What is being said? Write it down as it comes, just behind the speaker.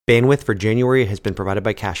Bandwidth for January has been provided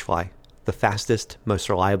by CacheFly, the fastest, most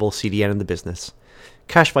reliable CDN in the business.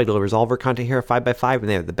 CacheFly delivers all of our content here at 5x5, and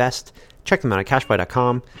they are the best. Check them out at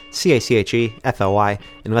cachefly.com, CACHEFLY,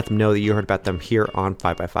 and let them know that you heard about them here on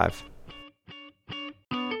 5x5.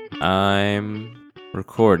 I'm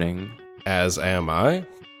recording. As am I.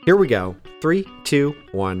 Here we go. 3, 2,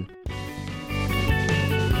 1.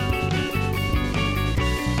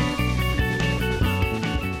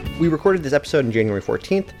 We recorded this episode on January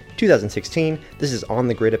 14th, 2016. This is On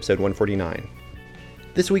the Grid, episode 149.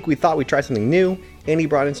 This week we thought we'd try something new. Andy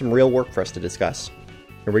brought in some real work for us to discuss.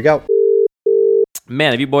 Here we go.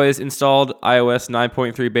 Man, have you boys installed iOS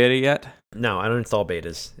 9.3 beta yet? No, I don't install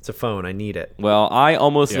betas. It's a phone. I need it. Well, I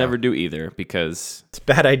almost never do either because it's a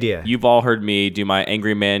bad idea. You've all heard me do my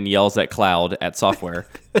angry man yells at cloud at software.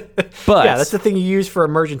 But yeah, that's the thing you use for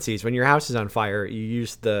emergencies. When your house is on fire, you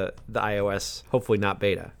use the iOS, hopefully not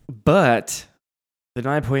beta. But the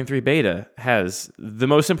 9.3 beta has the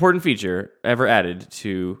most important feature ever added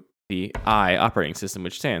to the I operating system,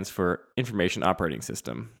 which stands for Information Operating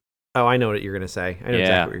System. Oh, I know what you're going to say. I know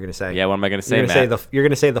exactly what you're going to say. Yeah, what am I going to say, You're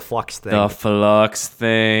going to say the Flux thing. The Flux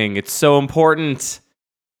thing. It's so important.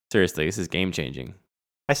 Seriously, this is game-changing.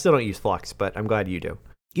 I still don't use Flux, but I'm glad you do.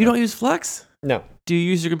 You don't use Flux? No. Do you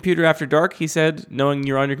use your computer after dark, he said, knowing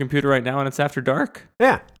you're on your computer right now and it's after dark?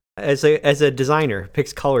 Yeah. As a designer,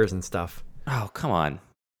 picks colors and stuff. Oh, come on.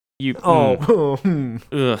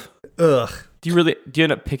 Ugh. Do you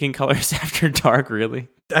end up picking colors after dark, really?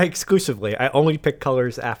 Exclusively. I only pick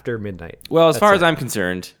colors after midnight. Well, as far as I'm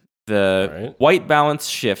concerned, the white balance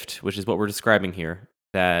shift, which is what we're describing here,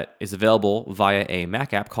 that is available via a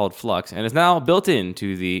Mac app called Flux and is now built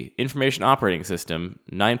into the Information Operating System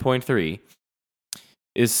 9.3,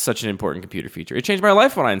 is such an important computer feature. It changed my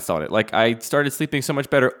life when I installed it. Like, I started sleeping so much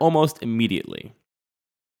better almost immediately.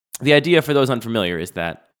 The idea, for those unfamiliar, is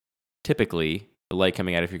that typically the light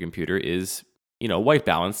coming out of your computer is, white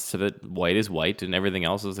balanced, so that white is white and everything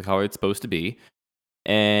else is the color it's supposed to be.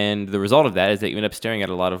 And the result of that is that you end up staring at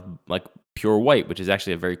a lot of pure white, which is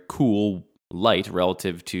actually a very cool light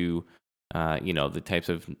relative to, the types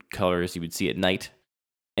of colors you would see at night.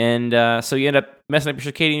 And so you end up messing up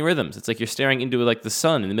your circadian rhythms. It's like you're staring into the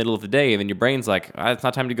sun in the middle of the day, and then your brain's like, it's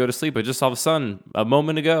not time to go to sleep. I just saw the sun a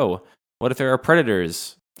moment ago. What if there are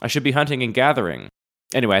predators? I should be hunting and gathering.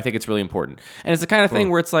 Anyway, I think it's really important. And it's the kind of thing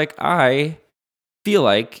where it's like, I feel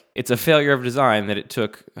like it's a failure of design that it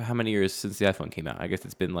took how many years since the iPhone came out? I guess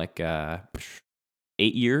it's been 8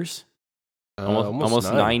 years?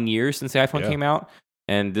 Almost 9 years since the iPhone came out.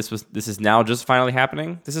 And this is now just finally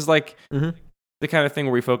happening. This is the kind of thing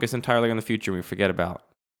where we focus entirely on the future and we forget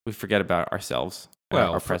about ourselves,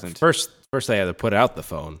 our present. First they had to put out the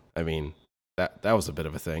phone. I mean, that was a bit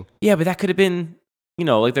of a thing. Yeah, but that could have been,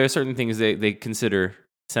 there are certain things they consider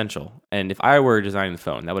essential. And if I were designing the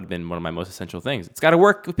phone, that would have been one of my most essential things. It's got to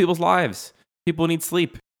work with people's lives. People need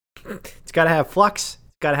sleep. It's got to have Flux.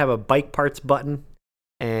 It's got to have a bike parts button.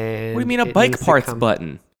 And what do you mean a bike parts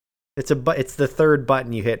button? It's the third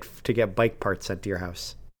button you hit to get bike parts sent to your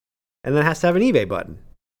house. And then it has to have an eBay button.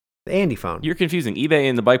 The Andy phone. You're confusing. eBay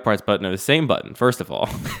and the bike parts button are the same button, first of all.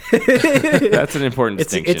 That's an important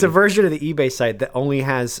distinction. It's a version of the eBay site that only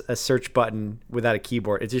has a search button without a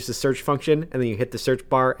keyboard. It's just a search function, and then you hit the search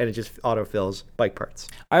bar, and it just autofills bike parts.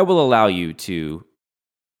 I will allow you to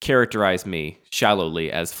characterize me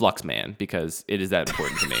shallowly as Fluxman, because it is that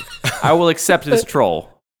important to me. I will accept this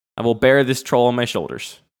troll. I will bear this troll on my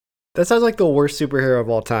shoulders. That sounds like the worst superhero of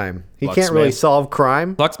all time. He Flux can't really Man. solve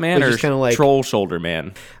crime. Fluxman or Troll Shoulder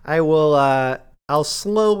Man? I'll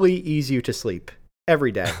slowly ease you to sleep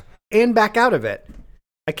every day and back out of it.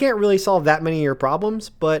 I can't really solve that many of your problems,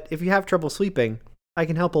 but if you have trouble sleeping, I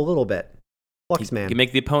can help a little bit. Flux Man. You can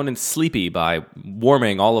make the opponent sleepy by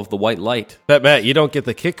warming all of the white light. But Matt, you don't get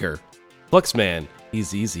the kicker. Flux Man,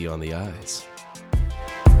 he's easy on the eyes.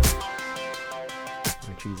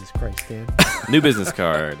 Oh, Jesus Christ, Dan. New business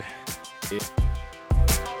card.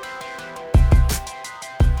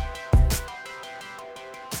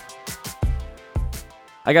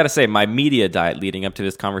 I gotta say, my media diet leading up to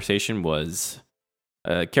this conversation was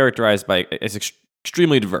characterized by as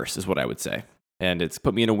extremely diverse, is what I would say, and it's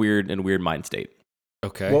put me in a weird mind state.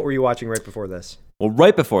 Okay. What were you watching right before this? Well,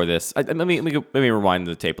 right before this, let me rewind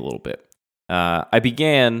the tape a little bit. I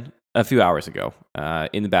began a few hours ago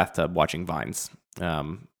in the bathtub watching Vines,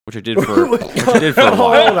 which I did for a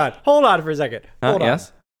while. Hold on for a second. Hold on.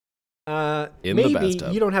 Yes. Maybe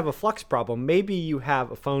you don't have a Flux problem. Maybe you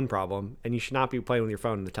have a phone problem, and you should not be playing with your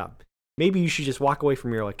phone in the tub. maybe you should just walk away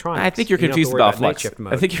from your electronics. I think you're You don't have to confused worry about night Flux. shift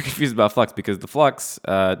mode. I think you're confused about Flux because the Flux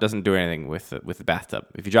doesn't do anything with the bathtub.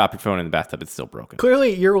 If you drop your phone in the bathtub, it's still broken.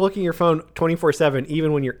 Clearly, you're looking at your phone 24/7,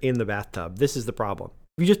 even when you're in the bathtub. This is the problem.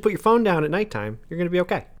 If you just put your phone down at nighttime, you're going to be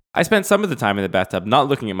okay. I spent some of the time in the bathtub not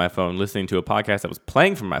looking at my phone, listening to a podcast that was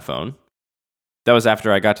playing from my phone. That was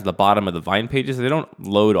after I got to the bottom of the Vine pages. They don't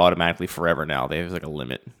load automatically forever now. They have like a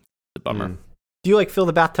limit. It's a bummer. Do you like fill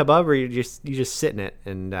the bathtub up, or you just sit in it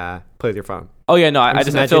and play with your phone? Oh yeah, no, I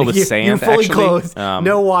just fill it with sand. You're fully actually. clothed,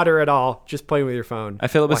 no water at all, just playing with your phone. I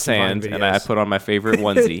fill it with watching sand, Vine and I videos. put on my favorite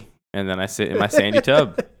onesie, and then I sit in my sandy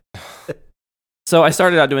tub. So I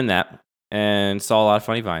started out doing that, and saw a lot of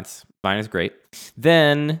funny Vines. Vine is great.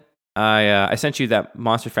 Then I sent you that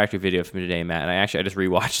Monster Factory video from today, Matt, and I just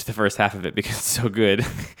rewatched the first half of it because it's so good.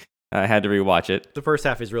 I had to rewatch it. The first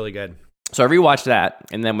half is really good. So I rewatched that,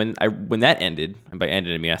 and then when that ended, and by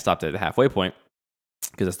ended I mean I stopped at the halfway point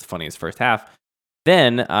because that's the funniest first half.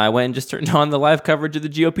 Then I went and just turned on the live coverage of the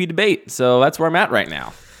GOP debate. So that's where I'm at right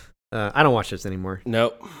now. I don't watch this anymore.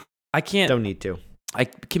 Nope. I can't. Don't need to. I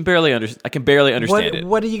can barely understand it.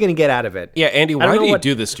 What are you going to get out of it? Yeah, Andy, I don't why know do you what-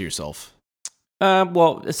 do this to yourself?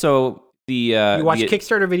 Well, so the You watch the-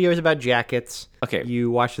 Kickstarter videos about jackets. Okay, You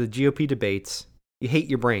watch the GOP debates. You hate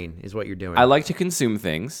your brain, is what you're doing. I like to consume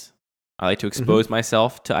things. I like to expose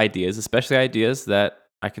myself to ideas, especially ideas that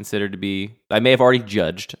I consider to be I may have already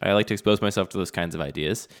judged. I like to expose myself to those kinds of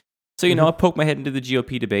ideas. So I poke my head into the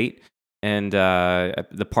GOP debate, and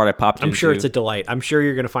the part I popped I'm into. sure it's a delight. I'm sure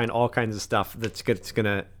you're going to find all kinds of stuff that's going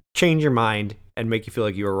to change your mind and make you feel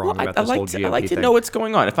like you were wrong about this whole GOP I like to thing. know what's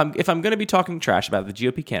going on. If I'm going to be talking trash about the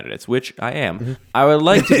GOP candidates, which I am, I would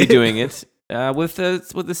like to be doing it with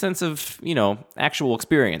a sense of actual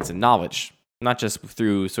experience and knowledge, not just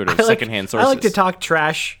through sort of secondhand sources. I like to talk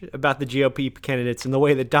trash about the GOP candidates in the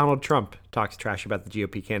way that Donald Trump talks trash about the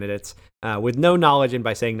GOP candidates, with no knowledge and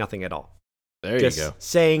by saying nothing at all. There Just you go.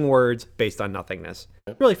 saying words based on nothingness.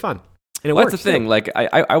 Yep. Really fun. And it Well, works. that's the thing. too. Like,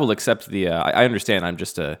 I will accept the. I understand. I'm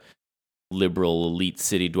just a liberal, elite,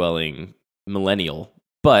 city dwelling millennial.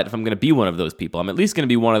 But if I'm going to be one of those people, I'm at least going to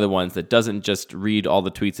be one of the ones that doesn't just read all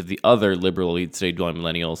the tweets of the other liberal, elite, city dwelling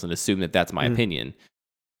millennials and assume that that's my opinion.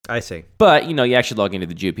 I see. But you actually log into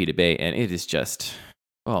the GOP debate, and it is just,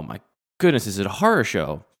 oh my goodness, is it a horror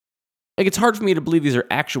show? Like, it's hard for me to believe these are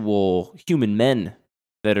actual human men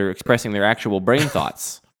that are expressing their actual brain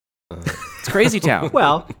thoughts. It's crazy town.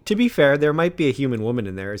 Well, to be fair, there might be a human woman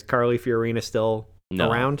in there. Is Carly Fiorina still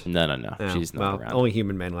around? No. No. She's not well, around. Only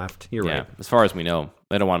human men left. You're Yeah, right. as far as we know,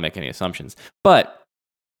 I don't want to make any assumptions, but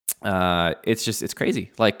it's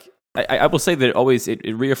crazy. Like I will say that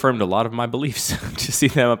it reaffirmed a lot of my beliefs to see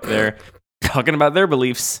them up there talking about their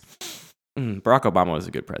beliefs. Barack Obama was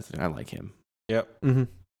a good president. I like him. Yep. Mm-hmm.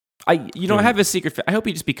 I have a secret. I hope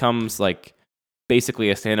he just becomes like basically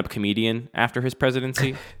a stand-up comedian after his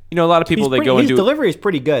presidency. A lot of people His delivery is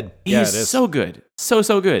pretty good. He's Yeah, it is. so good,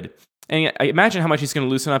 so good. And I imagine how much he's going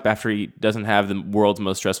to loosen up after he doesn't have the world's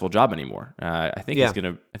most stressful job anymore. I think it's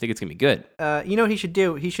gonna be good. You know what he should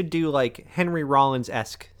do? He should do like Henry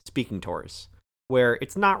Rollins-esque speaking tours, where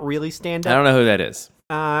it's not really I stand-up. don't know who that is.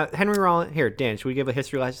 Henry Rollins. Here, Dan, should we give a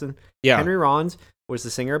history lesson? Yeah. Henry Rollins was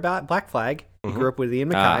the singer about Black Flag. He grew up with Ian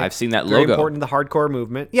MacKay. I've seen that Very logo. important to the hardcore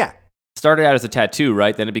movement. Yeah. Started out as a tattoo,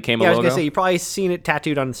 right? Then it became a I was logo. going to say, you've probably seen it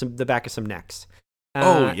tattooed on the back of some necks.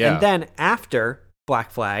 Oh, yeah. And then after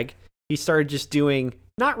Black Flag, he started just doing,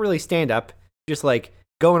 not really stand-up, just like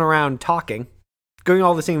going around talking, going to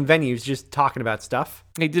all the same venues, just talking about stuff.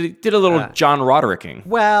 He did a little John Rodericking.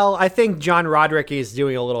 Well, I think John Roderick is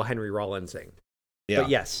doing a little Henry Rollinsing. Yeah. But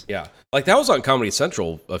yes. Yeah. Like that was on Comedy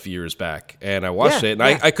Central a few years back, and I watched it, and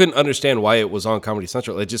yeah. I couldn't understand why it was on Comedy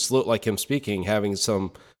Central. It just looked like him speaking, having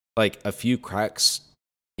some, like a few cracks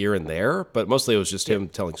here and there, but mostly it was just him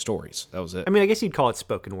telling stories. That was it. I mean, I guess you'd call it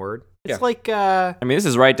spoken word. It's Yeah. like I mean, this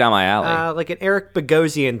is right down my alley. like an Eric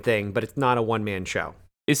Bogosian thing, but it's not a one-man show.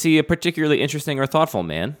 Is he a particularly interesting or thoughtful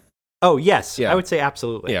man? Oh, yes. Yeah. I would say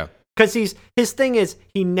absolutely. Yeah. Because his thing is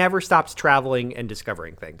he never stops traveling and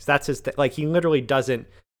discovering things. That's his thing. Like, he literally doesn't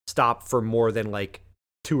stop for more than like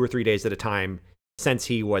 2 or 3 days at a time since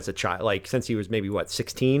he was a child. Like, since he was maybe,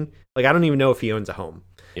 16? Like, I don't even know if he owns a home.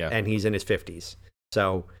 Yeah. And he's in his 50s.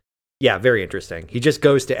 So, yeah, very interesting. He just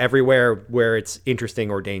goes to everywhere where it's interesting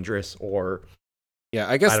or dangerous or Yeah,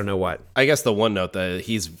 I guess I don't know what. I guess the one note that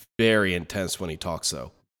he's very intense when he talks,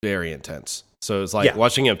 though. Very intense. So it's like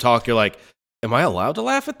watching him talk, you're like, am I allowed to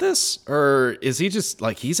laugh at this? Or is he just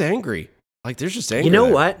like, he's angry? Like, there's just anger. You know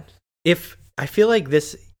there. what? If I feel like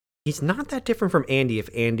this, he's not that different from Andy. If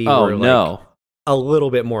Andy Oh were like, no, a little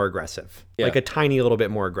bit more aggressive. Yeah. Like a tiny little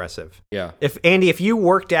bit more aggressive. Yeah. If you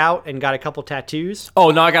worked out and got a couple tattoos.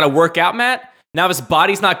 Oh, now I got to work out, Matt? Now this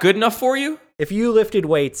body's not good enough for you? If you lifted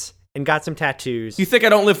weights and got some tattoos. You think I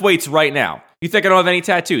don't lift weights right now? You think I don't have any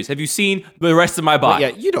tattoos? Have you seen the rest of my body? Yeah,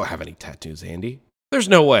 you don't have any tattoos, Andy. There's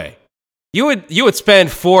no way. You would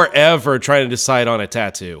spend forever trying to decide on a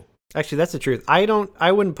tattoo. Actually, that's the truth.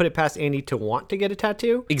 I wouldn't put it past Andy to want to get a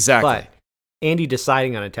tattoo. Exactly. But Andy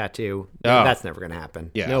deciding on a tattoo, that's never going to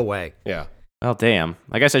happen. Yeah. No way. Yeah. Well, damn.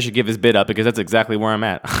 I guess I should give his bid up because that's exactly where I'm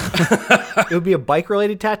at. It would be a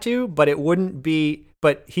bike-related tattoo, but it wouldn't be...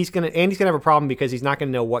 But Andy's gonna have a problem because he's not gonna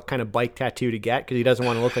know what kind of bike tattoo to get because he doesn't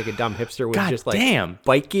want to look like a dumb hipster with just like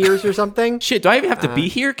bike gears or something. Shit, do I even have to be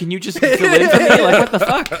here? Can you just fill in for me? Like, what the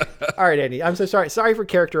fuck? All right, Andy, I'm so sorry. Sorry for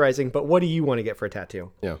characterizing, but what do you want to get for a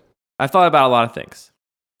tattoo? Yeah, I've thought about a lot of things.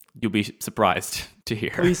 You'll be surprised to hear.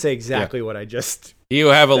 Please say exactly what I just. You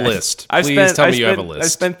have a list. Please tell me you have a list. I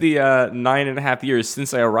spent the 9.5 years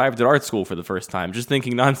since I arrived at art school for the first time, just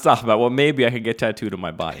thinking nonstop about what maybe I could get tattooed on my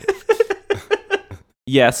body.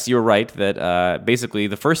 Yes, you're right that basically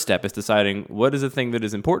the first step is deciding what is a thing that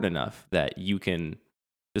is important enough that you can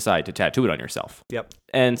decide to tattoo it on yourself. Yep.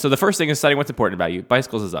 And so the first thing is deciding what's important about you.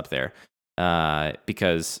 Bicycles is up there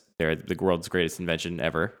because they're the world's greatest invention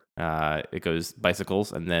ever. It goes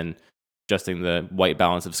bicycles and then adjusting the white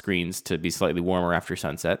balance of screens to be slightly warmer after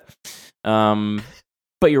sunset.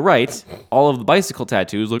 But you're right. All of the bicycle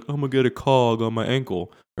tattoos, like I'm going to get a cog on my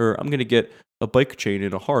ankle or I'm going to get a bike chain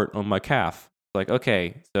and a heart on my calf. Like,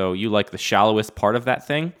 okay, so you like the shallowest part of that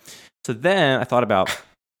thing. So then I thought about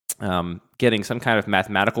getting some kind of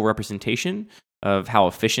mathematical representation of how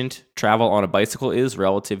efficient travel on a bicycle is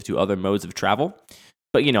relative to other modes of travel.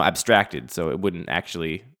 But, abstracted, so it wouldn't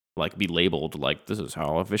actually like be labeled like this is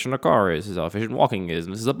how efficient a car is, this is how efficient walking is,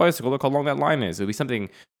 and this is a bicycle, look how long that line is. It would be something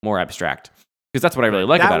more abstract. Because that's what I really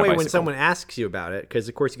like about a bicycle. That way, when someone asks you about it, because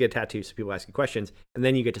of course you get a tattoo, so people ask you questions, and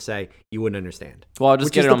then you get to say you wouldn't understand. Well, I'll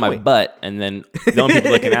just get it on my butt, and then the only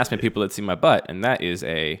people that can ask me people that see my butt, and that is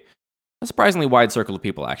a surprisingly wide circle of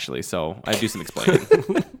people, actually. So I do some explaining.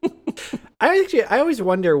 I always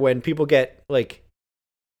wonder when people get like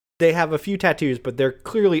they have a few tattoos, but they're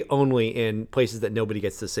clearly only in places that nobody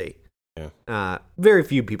gets to see. Yeah. Very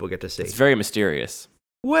few people get to see. It's very mysterious.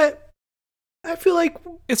 What? I feel like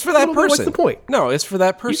it's for that person. What's the point? No, it's for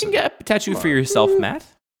that person. You can get a tattoo for yourself, Matt.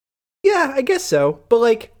 Yeah, I guess so. But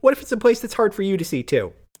like, what if it's a place that's hard for you to see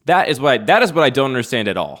too? That is what I don't understand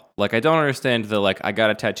at all. Like, I don't understand the like I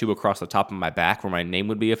got a tattoo across the top of my back where my name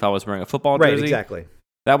would be if I was wearing a football jersey. Right, exactly.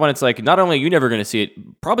 That one, it's like not only are you never going to see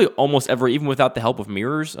it, probably almost ever, even without the help of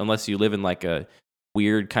mirrors, unless you live in like a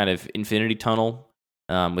weird kind of infinity tunnel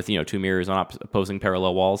with two mirrors on opposing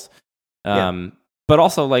parallel walls. But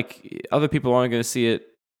also, like, other people aren't going to see it.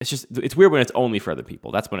 It's weird when it's only for other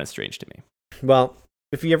people. That's when it's strange to me. Well,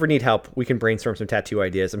 if you ever need help, we can brainstorm some tattoo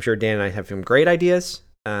ideas. I'm sure Dan and I have some great ideas.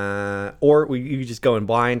 Or you just go in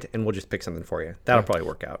blind and we'll just pick something for you. That'll probably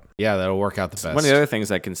work out. Yeah, that'll work out the best. One of the other things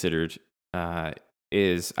I considered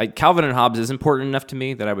is Calvin and Hobbes is important enough to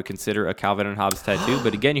me that I would consider a Calvin and Hobbes tattoo.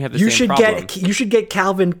 But again, you have the same problem. You should get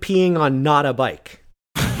Calvin peeing on not a bike.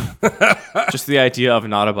 Just the idea of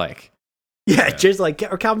not a bike. Yeah, just like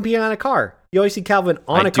or Calvin peeing on a car. You always see Calvin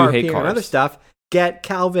on a car peeing on other stuff. Get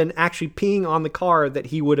Calvin actually peeing on the car that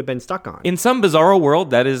he would have been stuck on. In some bizarro world,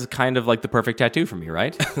 that is kind of like the perfect tattoo for me,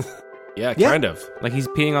 right? Yeah, kind of. Like he's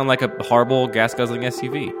peeing on like a horrible gas-guzzling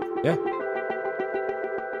SUV. Yeah.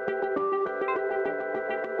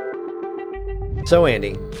 So,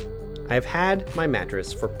 Andy, I've had my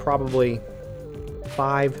mattress for probably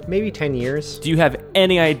 5, maybe 10 years. Do you have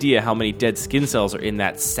any idea how many dead skin cells are in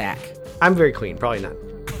that sack? I'm very clean, probably not.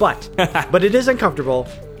 But it is uncomfortable.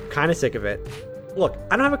 Kind of sick of it. Look,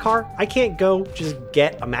 I don't have a car. I can't go just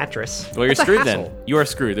get a mattress. Well, you're screwed then. You are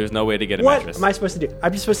screwed. There's no way to get a mattress. What am I supposed to do?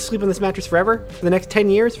 I'm just supposed to sleep on this mattress forever? For the next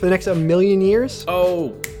 10 years? For the next 1,000,000 years?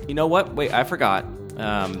 Oh, you know what? Wait, I forgot.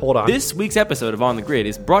 Hold on. This week's episode of On the Grid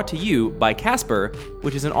is brought to you by Casper,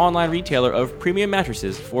 which is an online retailer of premium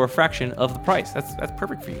mattresses for a fraction of the price. That's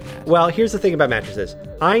perfect for you, Matt. Well, here's the thing about mattresses.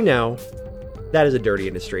 I know that is a dirty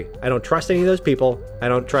industry. I don't trust any of those people. I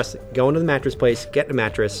don't trust going to the mattress place, getting a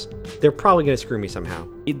mattress. They're probably going to screw me somehow.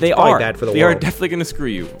 They are bad for the world. They are definitely going to screw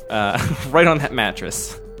you right on that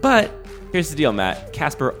mattress. But here's the deal, Matt.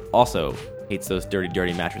 Casper also hates those dirty,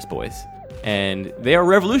 dirty mattress boys. And they are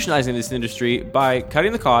revolutionizing this industry by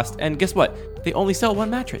cutting the cost. And guess what? They only sell one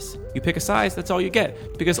mattress. You pick a size, that's all you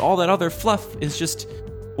get. Because all that other fluff is just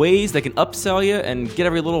ways they can upsell you and get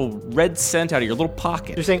every little red cent out of your little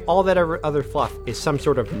pocket. You're saying all that other fluff is some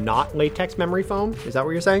sort of not latex memory foam? Is that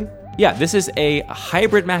what you're saying? Yeah, this is a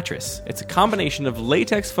hybrid mattress. It's a combination of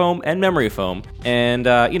latex foam and memory foam. And,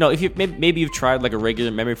 if you maybe you've tried like a regular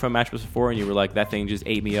memory foam mattress before and you were like, that thing just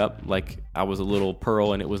ate me up like I was a little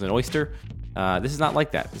pearl and it was an oyster. This is not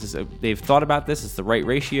like that. They've thought about this. It's the right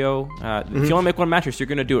ratio. If you only make one mattress, you're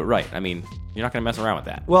going to do it right. I mean, you're not going to mess around with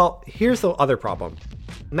that. Well, here's the other problem.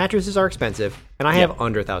 Mattresses are expensive, and I have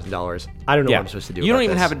under $1,000. I don't know what I'm supposed to do. You don't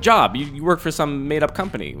even have a job. You work for some made-up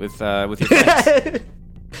company with your friends.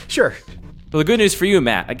 Sure. Well, the good news for you,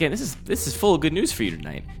 Matt. Again, this is full of good news for you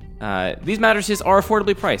tonight. These mattresses are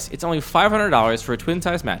affordably priced. It's only $500 for a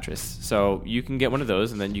twin-size mattress, so you can get one of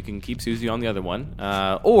those, and then you can keep Susie on the other one.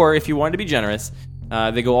 Or if you want to be generous,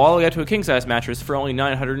 they go all the way up to a king-size mattress for only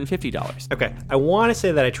 $950. Okay, I want to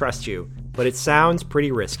say that I trust you, but it sounds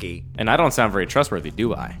pretty risky. And I don't sound very trustworthy,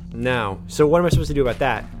 do I? No. So what am I supposed to do about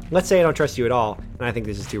that? Let's say I don't trust you at all, and I think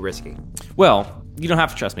this is too risky. Well, you don't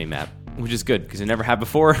have to trust me, Matt, which is good, because you never have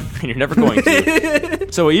before, and you're never going to.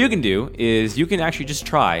 So what you can do is you can actually just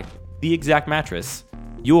try the exact mattress,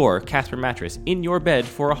 your Casper mattress, in your bed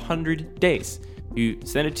for 100 days. You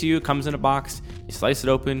send it to you, it comes in a box, you slice it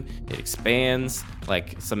open, it expands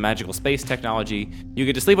like some magical space technology. You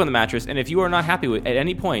get to sleep on the mattress, and if you are not happy with it at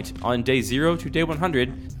any point on day 0 to day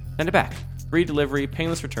 100, send it back. Free delivery,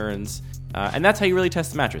 painless returns, and that's how you really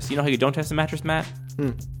test the mattress. You know how you don't test the mattress, Matt?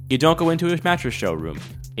 You don't go into a mattress showroom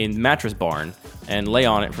in Mattress Barn and lay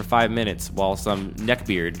on it for 5 minutes while some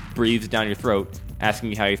neckbeard breathes down your throat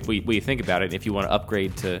asking you what you think about it and if you want to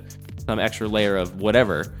upgrade to some extra layer of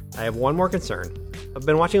whatever. I have one more concern. I've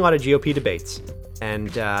been watching a lot of GOP debates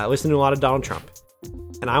and listening to a lot of Donald Trump.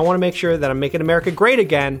 And I want to make sure that I'm making America great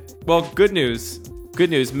again. Well, good news. Good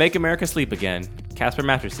news. Make America sleep again. Casper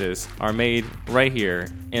mattresses are made right here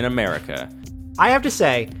in America. I have to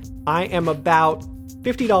say, I am about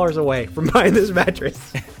 $50 away from buying this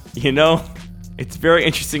mattress. You know, it's very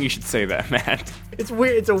interesting you should say that, Matt. It's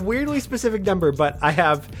weird. It's a weirdly specific number, but I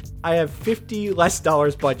have $50 less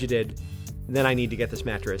budgeted than I need to get this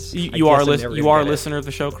mattress. You are a listener of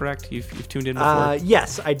the show, correct? You've tuned in before?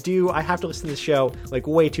 Yes, I do. I have to listen to the show like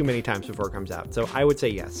way too many times before it comes out. So I would say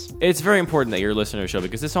yes. It's very important that you're a listener of the show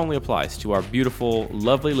because this only applies to our beautiful,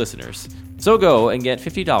 lovely listeners. So go and get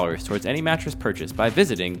 $50 towards any mattress purchase by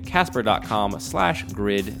visiting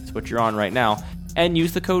Casper.com/grid. It's what you're on right now. And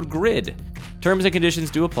use the code GRID. Terms and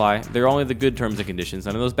conditions do apply. They're only the good terms and conditions,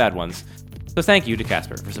 none of those bad ones. So thank you to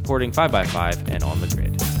Casper for supporting 5x5 and On the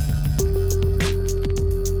Grid.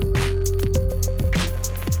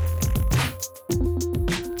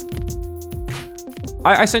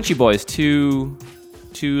 I sent you boys two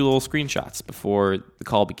little screenshots before the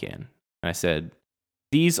call began. And I said,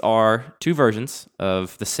 these are two versions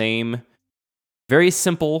of the same very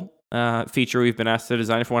simple feature we've been asked to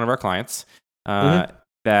design for one of our clients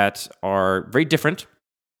that are very different.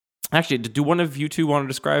 Actually, do one of you two want to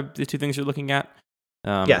describe the two things you're looking at?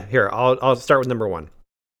 Yeah, here, I'll start with number one.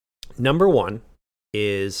 Number one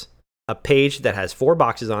is a page that has 4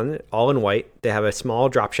 boxes on it, all in white. They have a small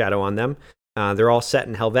drop shadow on them. They're all set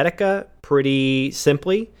in Helvetica pretty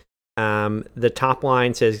simply. The top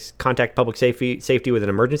line says contact public safety with an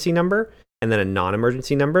emergency number and then a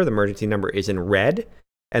non-emergency number. The emergency number is in red.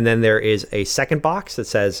 And then there is a second box that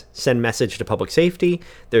says send message to public safety.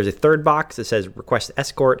 There's a third box that says request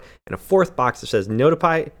escort and a fourth box that says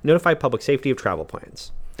notify public safety of travel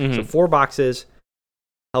plans. So 4 boxes,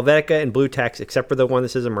 Helvetica in blue text, except for the one that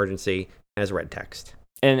says emergency, as red text.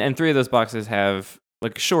 And 3 of those boxes have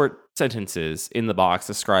like short sentences in the box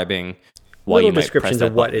describing why little you might descriptions press that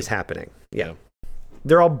of what button. is happening. Yeah.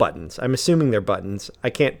 They're all buttons. I'm assuming they're buttons. I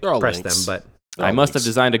can't press links. them, but I must have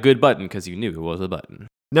designed a good button because you knew it was a button.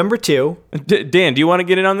 number 2. Dan, do you want to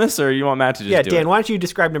get in on this or you want Matt to just do it? Yeah, Dan, why don't you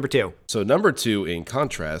describe number 2? So number 2, in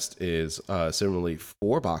contrast, is similarly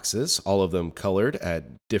 4 boxes, all of them colored at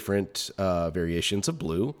different variations of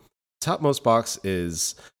blue. Topmost box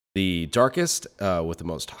is the darkest with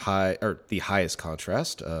the highest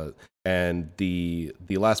contrast, and the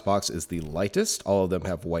last box is the lightest. All of them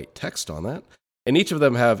have white text on that, and each of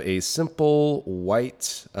them have a simple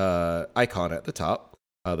white icon at the top.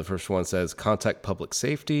 The first one says contact public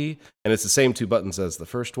safety, and it's the same 2 buttons as the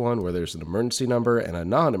first one, where there's an emergency number and a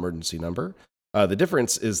non-emergency number. The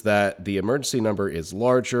difference is that the emergency number is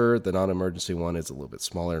larger, the non-emergency one is a little bit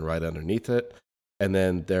smaller and right underneath it. And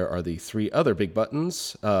then there are the 3 other big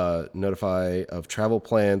buttons, notify of travel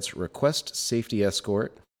plans, request safety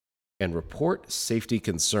escort, and report safety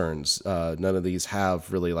concerns. None of these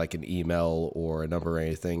have really like an email or a number or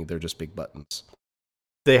anything. They're just big buttons.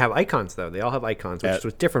 They have icons, though. They all have icons, which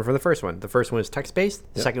was different from the first one. The first one is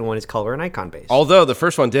text-based. The second one is color and icon-based. Although the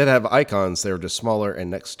first one did have icons, they were just smaller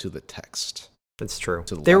and next to the text. That's true.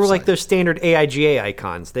 They were like those standard AIGA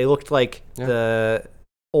icons. They looked like the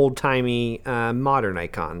old-timey modern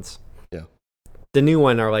icons. Yeah. The new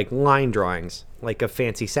one are like line drawings, like a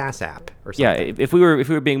fancy SaaS app or something. Yeah, if we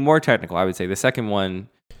were being more technical, I would say the second one,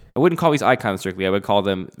 I wouldn't call these icons strictly. I would call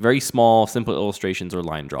them very small, simple illustrations or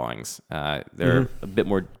line drawings. They're a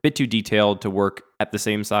bit too detailed to work at the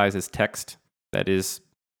same size as text that is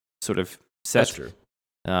sort of set. That's true.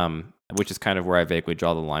 Which is kind of where I vaguely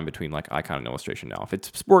draw the line between like icon and illustration now. If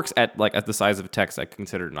it works at the size of text, I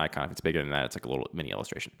consider it an icon. If it's bigger than that, it's like a little mini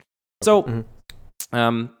illustration. So,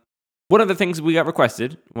 one of the things we got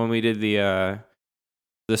requested when we did the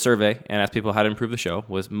survey and asked people how to improve the show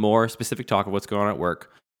was more specific talk of what's going on at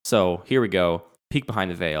work. So here we go. Peek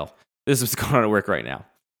behind the veil. This is what's going on at work right now.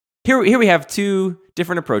 Here we have two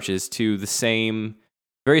different approaches to the same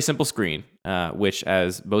very simple screen, which,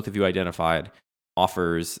 as both of you identified,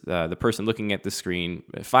 offers the person looking at the screen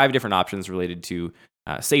 5 different options related to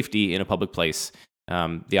safety in a public place.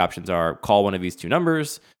 The options are call one of these 2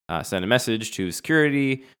 numbers, send a message to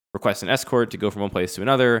security, request an escort to go from one place to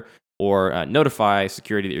another, or notify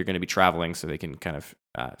security that you're going to be traveling so they can kind of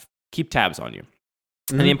keep tabs on you.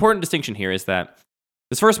 And the important distinction here is that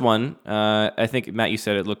this first one, I think, Matt, you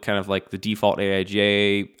said it looked kind of like the default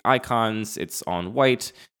AIGA icons. It's on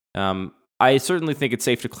white. I certainly think it's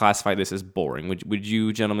safe to classify this as boring. Would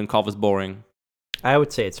you gentlemen call this boring? I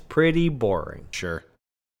would say it's pretty boring. Sure.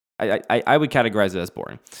 I would categorize it as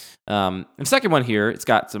boring. And the second one here, it's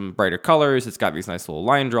got some brighter colors. It's got these nice little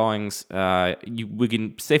line drawings. We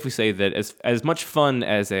can safely say that as much fun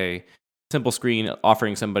as a simple screen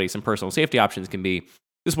offering somebody some personal safety options can be,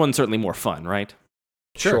 this one's certainly more fun, right?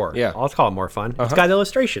 Sure. Yeah. I'll call it more fun. It's got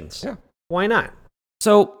illustrations. Yeah. Why not?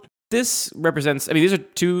 So this represents, this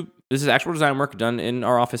is actual design work done in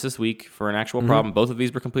our office this week for an actual problem. Both of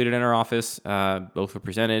these were completed in our office. Both were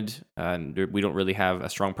presented. We don't really have a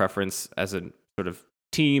strong preference as a sort of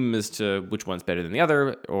team as to which one's better than the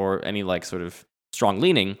other or any like sort of strong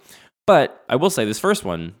leaning. But I will say this first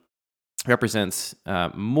one represents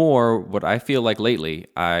more what I feel like lately.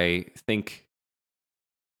 I think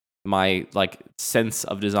my like sense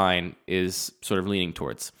of design is sort of leaning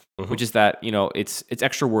towards, which is that, it's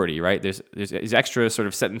extra wordy, right? There's extra sort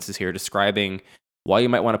of sentences here describing why you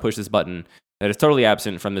might want to push this button that is totally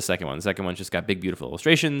absent from the second one. The second one's just got big, beautiful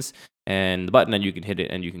illustrations and the button, and you can hit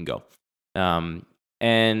it and you can go.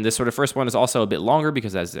 And the sort of first one is also a bit longer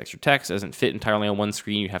because it has extra text. It doesn't fit entirely on one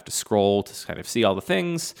screen. You have to scroll to kind of see all the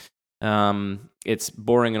things. It's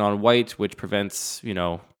boring and on white, which prevents,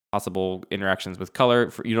 possible interactions with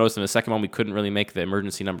color. You notice in the second one, we couldn't really make the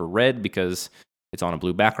emergency number red because it's on a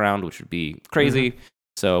blue background, which would be crazy.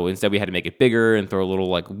 So instead, we had to make it bigger and throw a little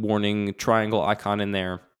like warning triangle icon in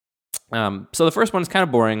there. So the first one is kind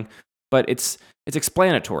of boring, but it's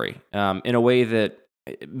explanatory in a way that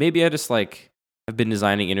maybe I just like have been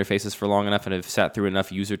designing interfaces for long enough and have sat through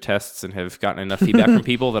enough user tests and have gotten enough feedback from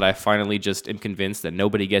people that I finally just am convinced that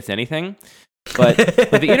nobody gets anything. But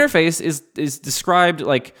the interface is described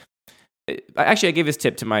like. Actually, I gave this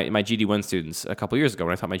tip to my GD1 students a couple years ago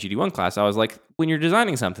when I taught my GD1 class. I was like, when you're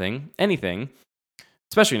designing something, anything,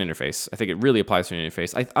 especially an interface, I think it really applies to an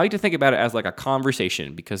interface. I like to think about it as like a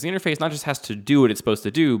conversation because the interface not just has to do what it's supposed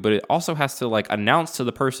to do, but it also has to like announce to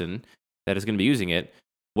the person that is going to be using it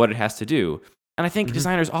what it has to do. And I think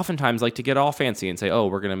designers oftentimes like to get all fancy and say, oh,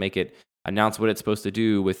 we're going to make it announce what it's supposed to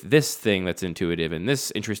do with this thing that's intuitive and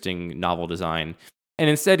this interesting novel design. And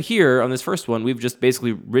instead here on this first one, we've just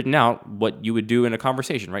basically written out what you would do in a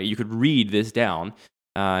conversation, right? You could read this down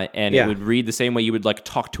and it would read the same way you would like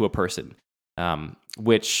talk to a person,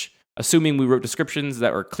 which assuming we wrote descriptions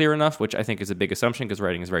that were clear enough, which I think is a big assumption because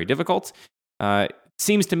writing is very difficult,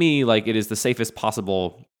 seems to me like it is the safest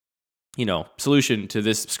possible, solution to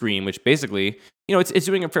this screen, which basically, it's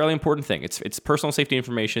doing a fairly important thing. It's personal safety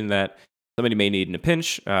information that somebody may need in a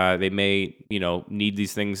pinch. They may, need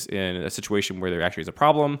these things in a situation where there actually is a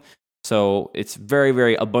problem. So it's very,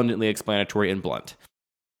 very abundantly explanatory and blunt.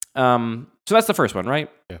 So that's the first one, right?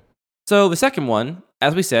 Yeah. So the second one,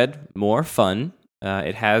 as we said, more fun.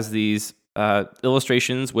 It has these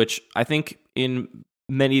illustrations, which I think in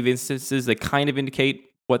many instances, they kind of indicate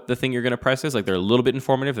what the thing you're going to press is. Like they're a little bit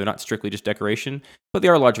informative. They're not strictly just decoration, but they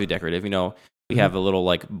are largely decorative. We have a little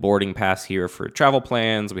like boarding pass here for travel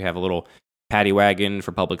plans. We have a little paddy wagon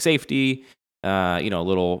for public safety. A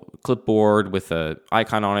little clipboard with an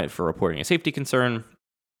icon on it for reporting a safety concern.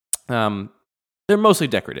 They're mostly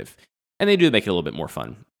decorative, and they do make it a little bit more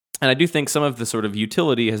fun. And I do think some of the sort of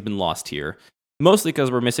utility has been lost here, mostly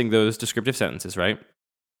because we're missing those descriptive sentences, right?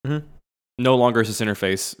 No longer is this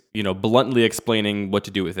interface, bluntly explaining what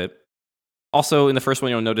to do with it. Also, in the first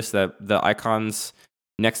one, you'll notice that the icons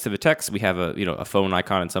next to the text, we have a phone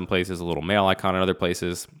icon in some places, a little mail icon in other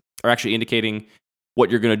places, are actually indicating what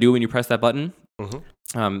you're going to do when you press that button.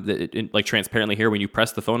 Like transparently here, when you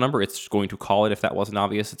press the phone number, it's going to call it if that wasn't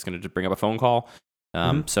obvious. It's going to just bring up a phone call.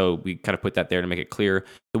 So we kind of put that there to make it clear.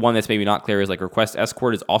 The one that's maybe not clear is like request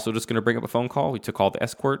escort is also just going to bring up a phone call to call the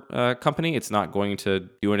escort company. It's not going to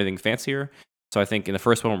do anything fancier. So I think in the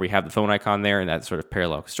first one where we have the phone icon there and that sort of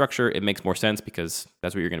parallel structure, it makes more sense because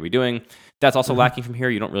that's what you're going to be doing. That's also lacking from here.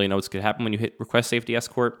 You don't really know what's going to happen when you hit request safety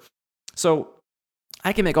escort. So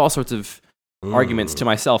I can make all sorts of arguments to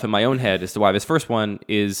myself in my own head as to why this first one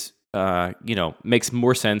is, makes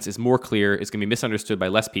more sense, is more clear, is going to be misunderstood by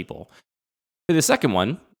less people. The second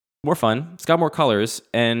one, more fun, it's got more colors,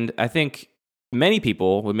 and I think many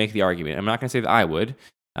people would make the argument, I'm not going to say that I would,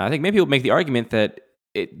 I think many people would make the argument that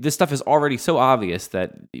this stuff is already so obvious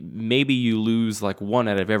that maybe you lose like 1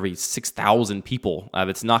 out of every 6,000 people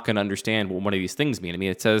that's not going to understand what one of these things mean. I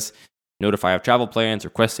mean, it says notify of travel plans,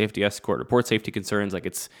 request safety escort, report safety concerns. Like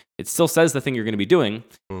it still says the thing you're going to be doing.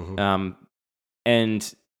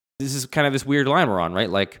 And this is kind of this weird line we're on, right?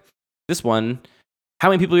 Like this one, how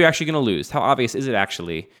many people are you actually going to lose? How obvious is it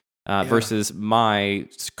actually? Versus my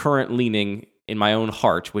current leaning in my own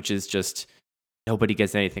heart, which is just nobody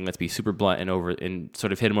gets anything. Let's be super blunt and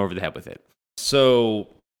sort of hit them over the head with it. So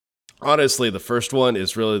honestly, the first one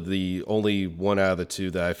is really the only one out of the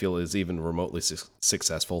two that I feel is even remotely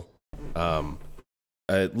successful.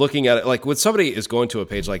 Looking at it, like when somebody is going to a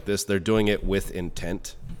page like this, they're doing it with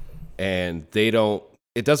intent, and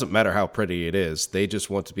it doesn't matter how pretty it is. They just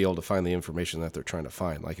want to be able to find the information that they're trying to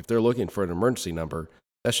find. Like if they're looking for an emergency number,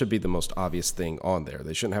 that should be the most obvious thing on there.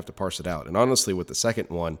 They shouldn't have to parse it out. And honestly, with the second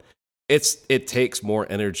one, it takes more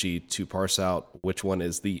energy to parse out which one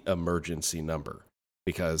is the emergency number,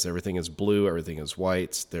 because everything is blue, everything is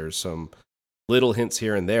white. There's some little hints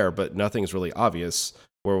here and there, but nothing is really obvious.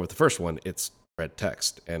 Where with the first one, it's red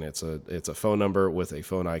text, and it's a phone number with a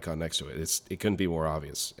phone icon next to it. It couldn't be more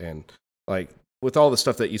obvious. And like with all the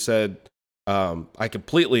stuff that you said, I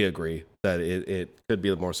completely agree that it could be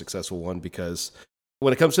a more successful one, because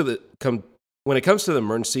when it comes to the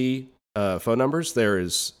emergency phone numbers, there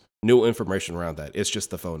is no information around that. It's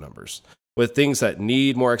just the phone numbers. With things that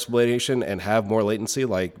need more explanation and have more latency,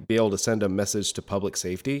 like be able to send a message to public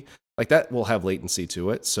safety, like that will have latency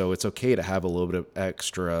to it. So it's okay to have a little bit of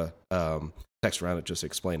extra text around it, just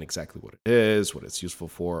explain exactly what it is, what it's useful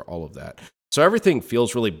for, all of that. So everything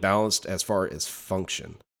feels really balanced as far as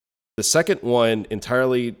function. The second one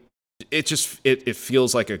entirely, it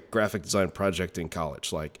feels like a graphic design project in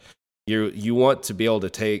college. Like you want to be able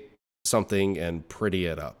to take something and pretty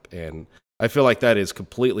it up. And I feel like that is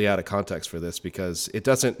completely out of context for this, because it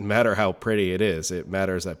doesn't matter how pretty it is. It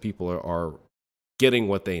matters that people are getting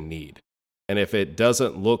what they need. And if it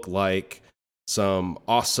doesn't look like some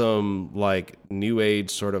awesome, like new age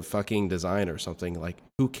sort of fucking design or something, like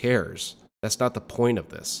who cares? That's not the point of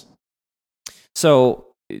this. So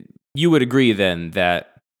you would agree then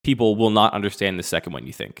that people will not understand the second one,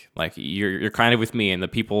 you think? Like you're kind of with me, and the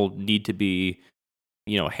people need to be,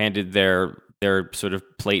 handed their sort of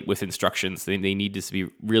plate with instructions. They need this to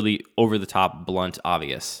be really over the top, blunt,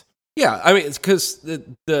 obvious. Yeah, I mean, it's because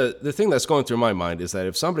the thing that's going through my mind is that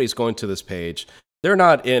if somebody's going to this page, they're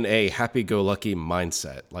not in a happy-go-lucky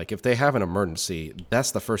mindset. Like if they have an emergency,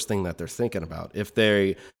 that's the first thing that they're thinking about. If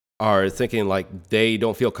they are thinking like they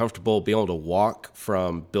don't feel comfortable being able to walk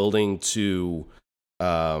from building to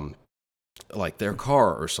like their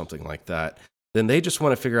car or something like that, then they just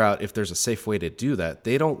want to figure out if there's a safe way to do that.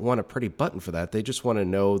 They don't want a pretty button for that. They just want to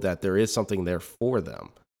know that there is something there for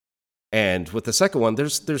them. And with the second one,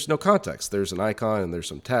 there's no context. There's an icon and there's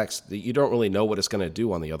some text. You don't really know what it's going to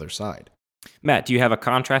do on the other side. Matt, do you have a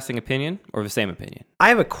contrasting opinion or the same opinion? I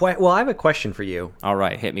have a question for you. All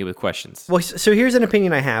right, hit me with questions. Well, so here's an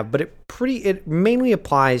opinion I have, but it mainly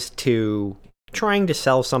applies to trying to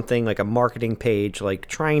sell something like a marketing page, like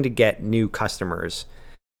trying to get new customers.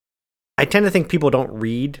 I tend to think people don't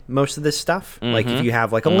read most of this stuff. Mm-hmm. Like if you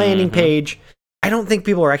have like a landing page, I don't think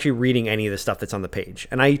people are actually reading any of the stuff that's on the page.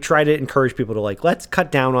 And I try to encourage people to like, let's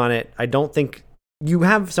cut down on it. I don't think you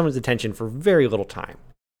have someone's attention for very little time.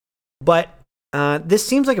 But this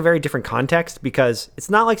seems like a very different context, because it's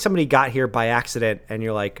not like somebody got here by accident and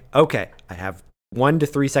you're like, okay, I have 1 to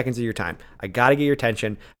 3 seconds of your time. I got to get your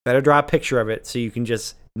attention. Better draw a picture of it so you can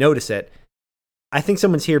just notice it. I think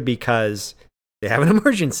someone's here because they have an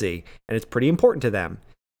emergency and it's pretty important to them.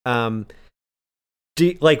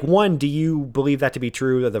 Do you believe that to be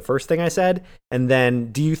true of the first thing I said? And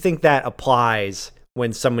then do you think that applies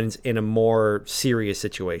when someone's in a more serious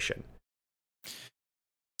situation?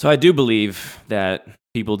 So I do believe that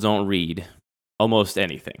people don't read almost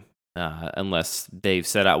anything unless they've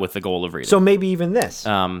set out with the goal of reading. So maybe even this.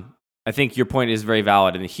 I think your point is very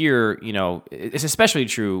valid. And here, it's especially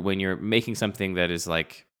true when you're making something that is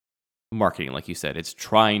like marketing, like you said. It's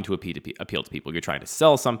trying to appeal to people. You're trying to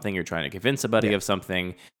sell something. You're trying to convince somebody of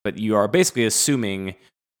something. But you are basically assuming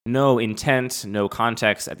no intent, no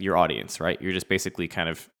context at your audience, right? You're just basically kind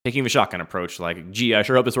of taking the shotgun approach, like, gee, I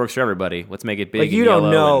sure hope this works for everybody. Let's make it big. Like you don't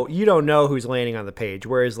know who's landing on the page.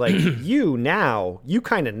 Whereas like you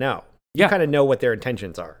kind of know. You kind of know what their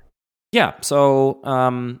intentions are. Yeah.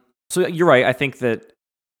 So you're right. I think that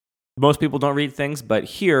most people don't read things, but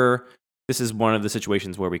here, this is one of the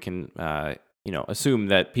situations where we can, assume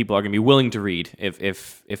that people are going to be willing to read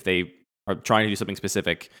if they are trying to do something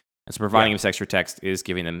specific. And so providing them this extra text is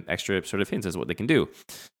giving them extra sort of hints as to what they can do.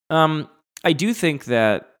 I do think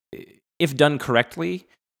that if done correctly,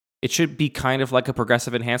 it should be kind of like a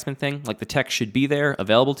progressive enhancement thing. Like the text should be there,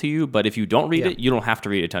 available to you, but if you don't read it, you don't have to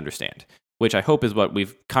read it to understand, which I hope is what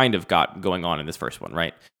we've kind of got going on in this first one,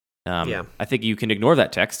 right? I think you can ignore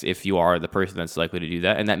that text if you are the person that's likely to do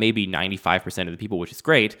that, and that may be 95% of the people, which is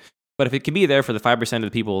great. But if it can be there for the 5% of the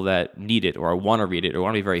people that need it or want to read it or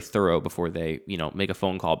want to be very thorough before they, make a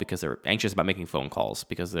phone call because they're anxious about making phone calls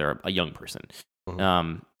because they're a young person,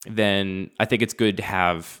 then I think it's good to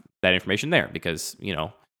have that information there because,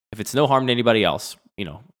 if it's no harm to anybody else,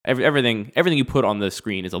 everything you put on the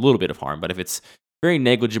screen is a little bit of harm. But if it's very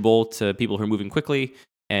negligible to people who are moving quickly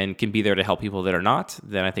and can be there to help people that are not,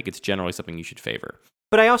 then I think it's generally something you should favor.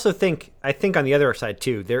 But I also think on the other side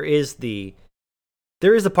too, there is the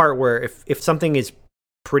part where if something is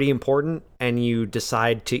pretty important and you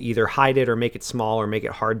decide to either hide it or make it small or make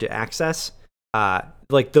it hard to access,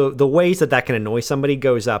 like the ways that can annoy somebody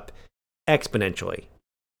goes up exponentially.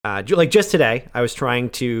 Like just today, I was trying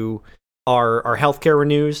to our healthcare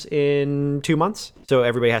renews in 2 months, so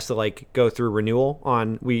everybody has to like go through renewal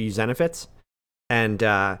on we use Zenefits, and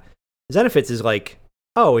Zenefits is like,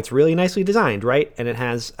 oh, it's really nicely designed, right? And it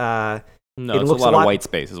has no, it's a lot of white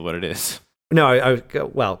space is what it is. No,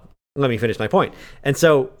 well, let me finish my point. And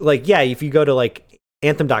so, like, yeah, if you go to like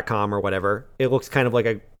Anthem.com or whatever, it looks kind of like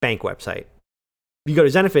a bank website. If you go to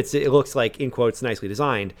Zenefits, it looks like, in quotes, nicely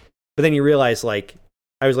designed. But then you realize, like,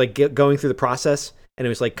 I was like going through the process, and it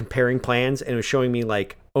was like comparing plans, and it was showing me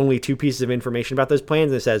like only 2 pieces of information about those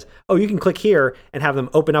plans. And it says, oh, you can click here and have them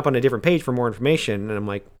open up on a different page for more information. And I'm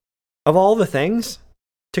like, of all the things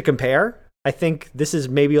to compare, I think this is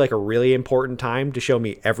maybe like a really important time to show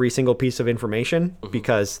me every single piece of information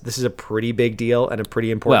because this is a pretty big deal and a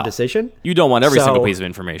pretty important decision. You don't want every single piece of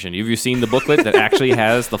information. Have you seen the booklet that actually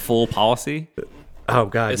has the full policy? Oh,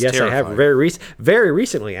 God. Yes, terrifying. I have very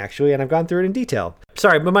recently, actually, and I've gone through it in detail.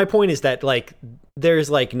 Sorry, but my point is that like there's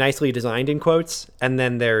like nicely designed in quotes, and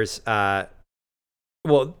then there's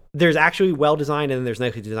there's actually well designed, and then there's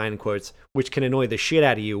nicely designed in quotes, which can annoy the shit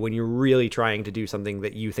out of you when you're really trying to do something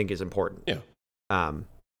that you think is important. Yeah.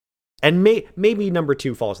 And maybe number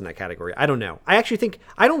 2 falls in that category. I don't know. I actually think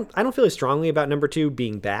I don't feel as strongly about number 2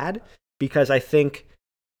 being bad because I think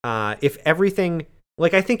if everything,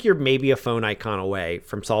 like, I think you're maybe a phone icon away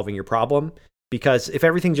from solving your problem, because if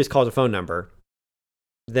everything just calls a phone number,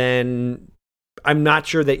 then I'm not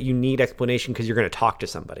sure that you need explanation because you're going to talk to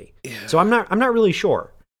somebody. Yeah. So I'm not really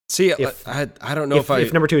sure. See, I don't know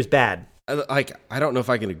if number 2 is bad. I don't know if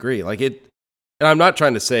I can agree. Like it, and I'm not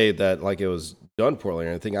trying to say that like it was done poorly or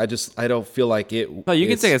anything. I don't feel like it. No, you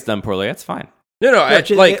can say it's done poorly. That's fine. No,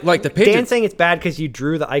 like the page. Dan's saying it's bad because you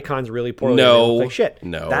drew the icons really poorly. No, like shit.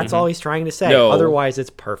 No, that's all he's trying to say. No. Otherwise, it's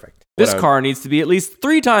perfect. This car needs to be at least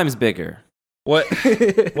 3 times bigger. What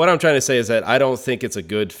I'm trying to say is that I don't think it's a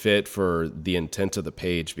good fit for the intent of the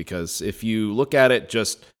page, because if you look at it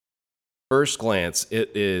just first glance,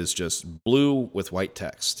 it is just blue with white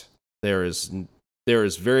text. There is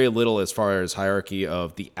very little as far as hierarchy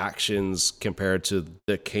of the actions compared to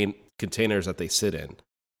the containers that they sit in.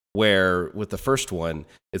 Where with the first one,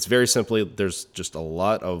 it's very simply, there's just a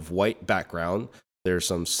lot of white background. There's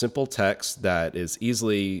some simple text that is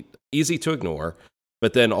easy to ignore,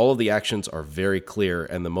 but then all of the actions are very clear,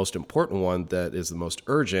 and the most important one that is the most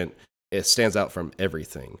urgent, it stands out from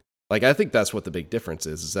everything. Like, I think that's what the big difference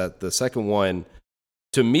is that the second one,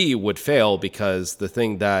 to me, would fail because the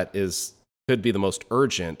thing that could be the most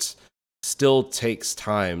urgent still takes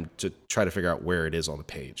time to try to figure out where it is on the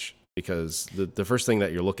page. Because the first thing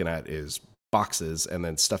that you're looking at is boxes, and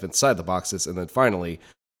then stuff inside the boxes, and then finally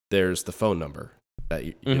there's the phone number that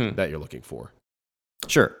you're looking for.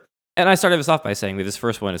 Sure. And I started this off by saying that this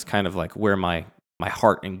first one is kind of like where my my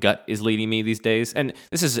heart and gut is leading me these days. And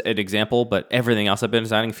this is an example, but everything else I've been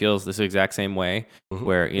designing feels this exact same way,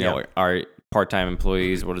 where, you know, our part-time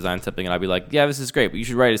employees will design something and I'll be like, yeah, this is great, but you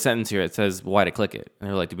should write a sentence here that says why to click it. And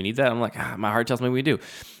they're like, do we need that? I'm like, my heart tells me we do.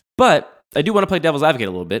 But I do want to play devil's advocate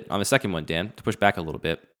a little bit on the second one, Dan, to push back a little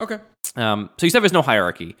bit. Okay. So you said there's no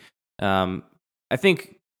hierarchy. I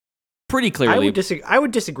think pretty clearly, I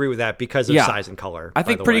would disagree with that because of size and color. I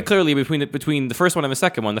think pretty clearly between the first one and the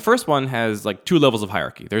second one, the first one has like 2 levels of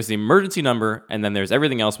hierarchy. There's the emergency number, and then there's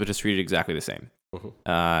everything else, which is treated exactly the same.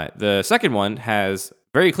 The second one has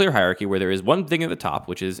very clear hierarchy where there is one thing at the top,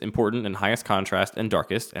 which is important and highest contrast and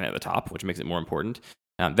darkest, and at the top, which makes it more important.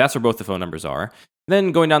 That's where both the phone numbers are.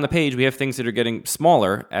 Then going down the page, we have things that are getting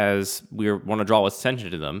smaller as we want to draw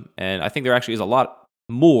attention to them. And I think there actually is a lot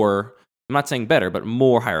more, I'm not saying better, but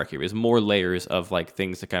more hierarchy. There's more layers of like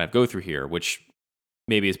things to kind of go through here, which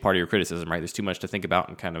maybe is part of your criticism, right? There's too much to think about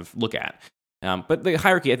and kind of look at. But the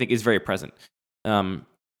hierarchy, I think, is very present. And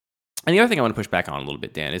the other thing I want to push back on a little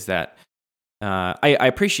bit, Dan, is that I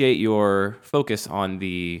appreciate your focus on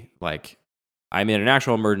the, like, I'm in an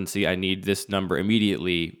actual emergency, I need this number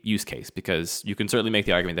immediately use case, because you can certainly make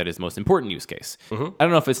the argument that it's the most important use case. I don't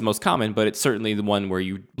know if it's the most common, but it's certainly the one where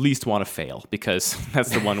you least want to fail, because that's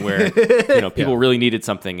the one where people really needed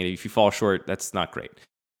something, and if you fall short, that's not great.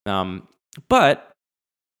 But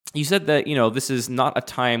you said that, this is not a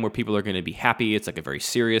time where people are going to be happy. It's like a very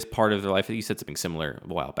serious part of their life. You said something similar a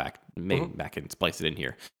while back. Maybe back and splice it in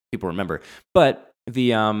here. People remember. But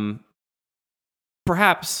the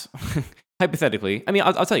perhaps hypothetically, I mean,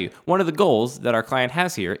 I'll tell you, one of the goals that our client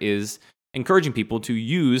has here is encouraging people to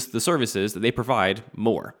use the services that they provide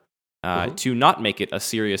more, to not make it a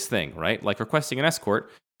serious thing, right? Like requesting an escort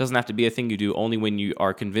doesn't have to be a thing you do only when you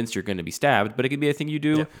are convinced you're going to be stabbed, but it could be a thing you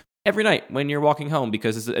do every night when you're walking home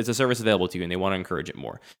because it's a service available to you and they want to encourage it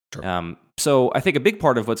more. Sure. So I think a big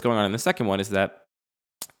part of what's going on in the second one is that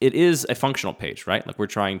it is a functional page, right? Like we're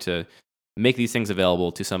trying to make these things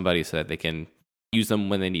available to somebody so that they can use them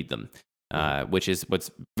when they need them. Which is what's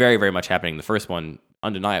very, very much happening in the first one,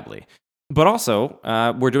 undeniably. But also,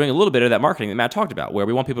 we're doing a little bit of that marketing that Matt talked about, where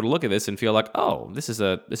we want people to look at this and feel like, oh, this is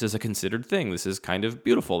a considered thing. This is kind of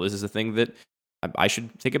beautiful. This is a thing that I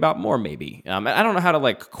should think about more, maybe. I don't know how to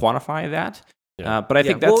like quantify that, but I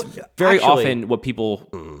think that's often what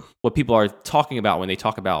people are talking about when they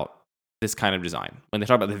talk about this kind of design. When they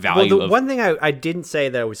talk about the value of one thing I didn't say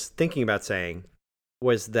that I was thinking about saying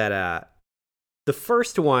was that the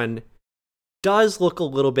first one does look a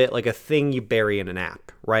little bit like a thing you bury in an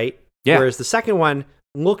app, right? Yeah. Whereas the second one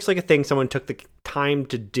looks like a thing someone took the time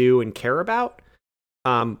to do and care about,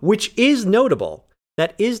 which is notable.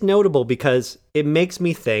 That is notable because it makes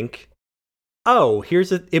me think, oh,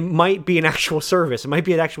 it might be an actual service. It might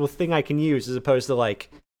be an actual thing I can use, as opposed to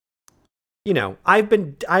like, I've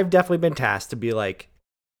definitely been tasked to be like,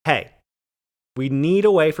 hey, we need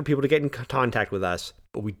a way for people to get in contact with us,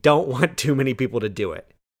 but we don't want too many people to do it.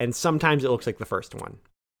 And sometimes it looks like the first one.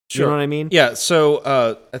 Sure. You know what I mean? Yeah.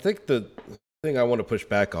 So I think the thing I want to push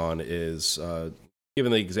back on is,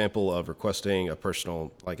 given the example of requesting a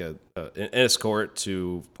personal, like an escort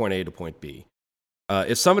to point A to point B.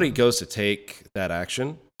 If somebody goes to take that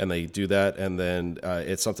action and they do that, and then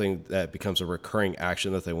it's something that becomes a recurring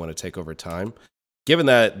action that they want to take over time, given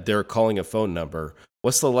that they're calling a phone number,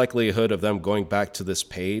 what's the likelihood of them going back to this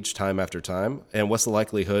page time after time? And what's the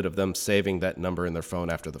likelihood of them saving that number in their phone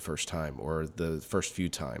after the first time or the first few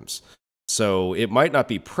times? So it might not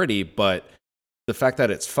be pretty, but the fact that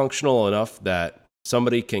it's functional enough that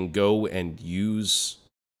somebody can go and use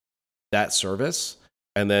that service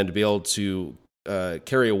and then to be able to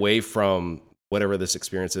carry away from whatever this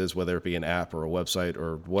experience is, whether it be an app or a website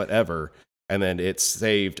or whatever, and then it's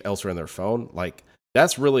saved elsewhere in their phone, like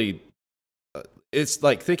that's really... it's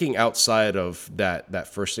like thinking outside of that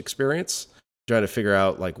first experience, trying to figure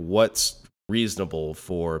out like what's reasonable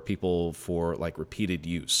for people for like repeated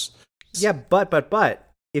use. Yeah, but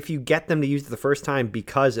if you get them to use it the first time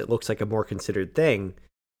because it looks like a more considered thing,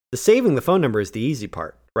 the saving the phone number is the easy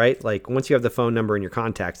part, right? Like once you have the phone number in your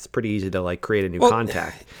contacts, it's pretty easy to like create a new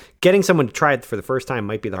contact. Getting someone to try it for the first time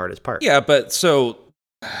might be the hardest part. Yeah, but so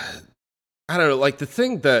I don't know, like the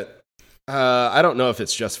thing that I don't know if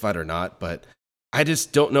it's justified or not, but I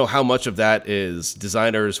just don't know how much of that is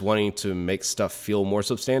designers wanting to make stuff feel more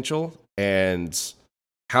substantial and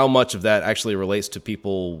how much of that actually relates to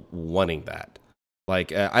people wanting that.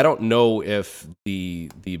 Like, I don't know if the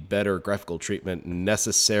better graphical treatment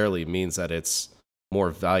necessarily means that it's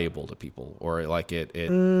more valuable to people or like it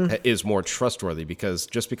is more trustworthy, because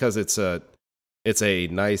just because it's a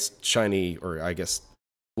nice, shiny, or I guess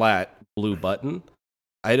flat blue button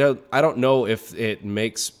I don't know if it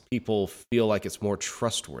makes people feel like it's more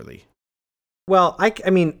trustworthy. Well, I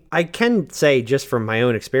mean, I can say just from my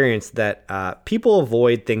own experience that people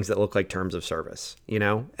avoid things that look like terms of service,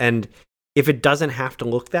 and if it doesn't have to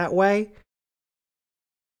look that way,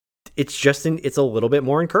 it's a little bit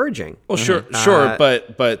more encouraging. Well, sure,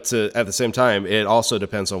 but at the same time, it also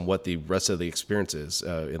depends on what the rest of the experience is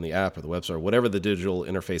in the app or the website or whatever the digital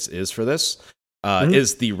interface is for this.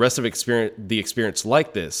 Is the rest of the experience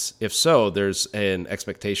like this? If so, there's an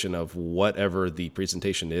expectation of whatever the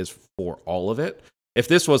presentation is for all of it. If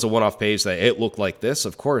this was a one-off page that it looked like this,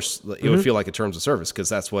 of course, it would feel like a terms of service because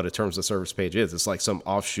that's what a terms of service page is. It's like some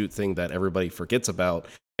offshoot thing that everybody forgets about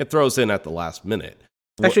and throws in at the last minute.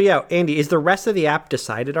 Actually, yeah, Andy, is the rest of the app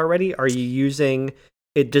decided already? Are you using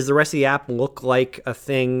it? Does the rest of the app look like a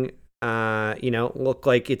thing? Look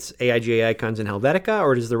like it's AIGA icons in Helvetica,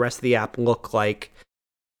 or does the rest of the app look like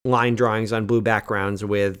line drawings on blue backgrounds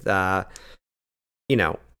with, a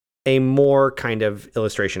more kind of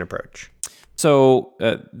illustration approach? So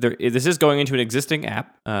this is going into an existing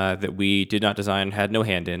app that we did not design, had no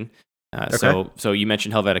hand in. Okay. So you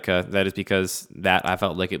mentioned Helvetica. That is because that I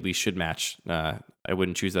felt like at least should match. I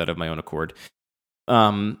wouldn't choose that of my own accord.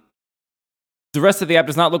 The rest of the app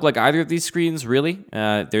does not look like either of these screens, really.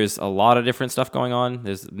 There's a lot of different stuff going on.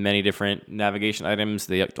 There's many different navigation items.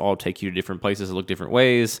 They all take you to different places that look different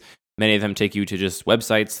ways. Many of them take you to just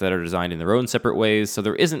websites that are designed in their own separate ways. So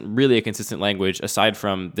there isn't really a consistent language aside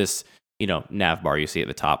from this, nav bar you see at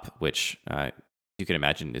the top, which you can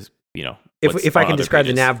imagine is, If I can describe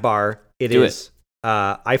pages. the nav bar, it is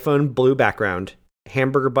iPhone blue background,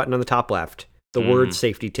 hamburger button on the top left, the word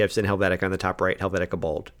safety tips in Helvetica on the top right, Helvetica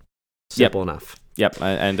bold. Simple enough. Yep,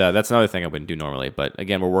 and that's another thing I wouldn't do normally. But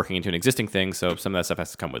again, we're working into an existing thing, so some of that stuff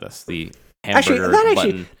has to come with us. The hamburger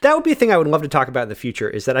button. That would be a thing I would love to talk about in the future,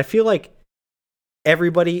 is that I feel like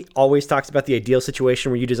everybody always talks about the ideal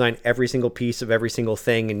situation where you design every single piece of every single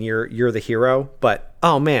thing and you're the hero. But,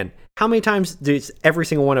 oh man, how many times does every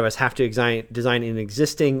single one of us have to design an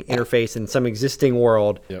existing interface in some existing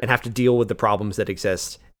world and have to deal with the problems that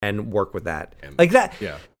exist and work with that? Like that.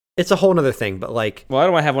 Yeah. It's a whole nother thing, but like... Well, I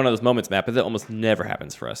don't want to have one of those moments, Matt, but that almost never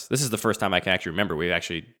happens for us. This is the first time I can actually remember we've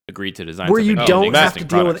actually agreed to design where you something don't have to existing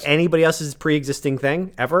deal products. with anybody else's pre-existing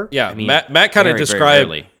thing, ever? Yeah, I mean, Matt kind of described...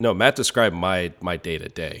 rarely. No, Matt described my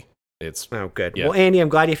day-to-day. It's... Oh, good. Yeah. Well, Andy, I'm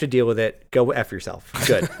glad you have to deal with it. Go F yourself.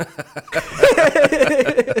 Good.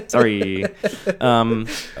 Sorry.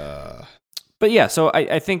 But yeah, so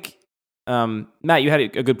I think... Matt, you had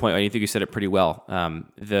a good point. I think you said it pretty well.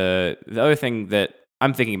 The other thing that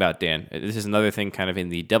I'm thinking about, Dan, this is another thing kind of in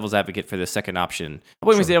the devil's advocate for the second option. I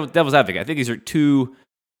wouldn't even say devil's advocate. I think these are two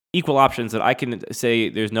equal options that I can say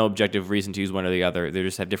there's no objective reason to use one or the other. They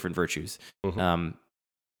just have different virtues.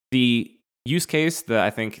 The use case that I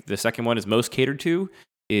think the second one is most catered to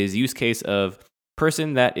is use case of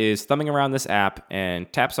person that is thumbing around this app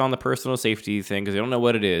and taps on the personal safety thing because they don't know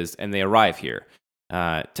what it is, and they arrive here.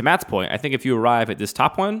 To Matt's point, I think if you arrive at this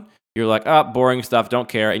top one, you're like, boring stuff, don't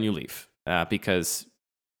care, and you leave. Because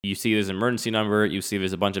you see there's an emergency number, you see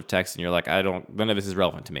there's a bunch of text, and you're like, none of this is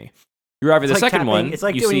relevant to me. You arrive at the second one. It's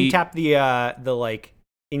like when you tap the like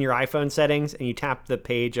in your iPhone settings and you tap the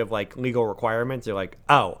page of like legal requirements. You're like,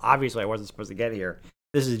 oh, obviously I wasn't supposed to get here.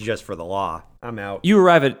 This is just for the law. I'm out. You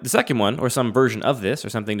arrive at the second one, or some version of this, or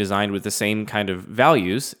something designed with the same kind of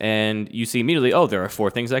values, and you see immediately, there are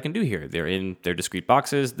 4 things I can do here. They're in their discrete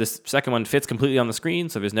boxes. This second one fits completely on the screen,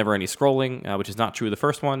 so there's never any scrolling, which is not true of the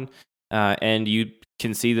first one. And you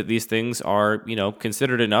can see that these things are,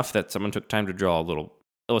 considered enough that someone took time to draw a little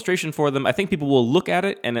illustration for them. I think people will look at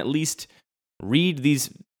it and at least read these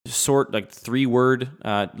 3-word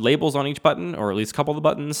labels on each button, or at least a couple of the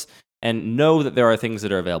buttons, and know that there are things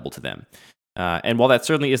that are available to them. And while that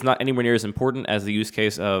certainly is not anywhere near as important as the use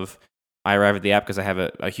case of I arrive at the app because I have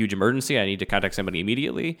a huge emergency, I need to contact somebody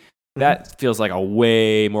immediately, that feels like a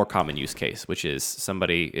way more common use case, which is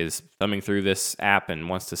somebody is thumbing through this app and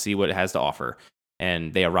wants to see what it has to offer,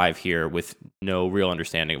 and they arrive here with no real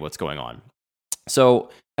understanding of what's going on. So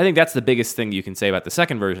I think that's the biggest thing you can say about the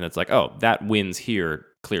second version. It's like, that wins here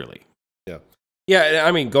clearly. Yeah,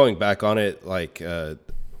 I mean, going back on it, like...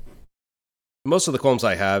 most of the qualms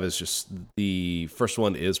I have is just the first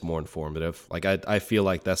one is more informative. Like I feel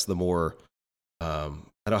like that's the more, I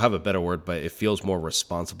don't have a better word, but it feels more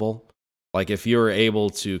responsible. Like if you're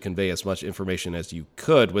able to convey as much information as you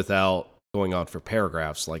could without going on for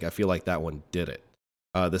paragraphs, like I feel like that one did it.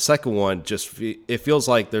 The second one it feels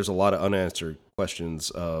like there's a lot of unanswered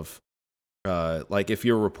questions of, like if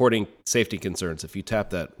you're reporting safety concerns, if you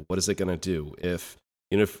tap that, what is it going to do? If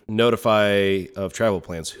notify of travel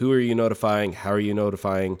plans. Who are you notifying? How are you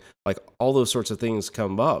notifying? Like all those sorts of things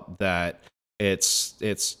come up that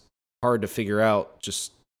it's hard to figure out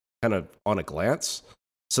just kind of on a glance.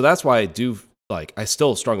 So that's why I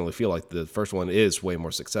still strongly feel like the first one is way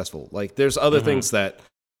more successful. Like there's other things that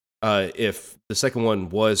if the second one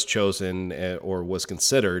was chosen or was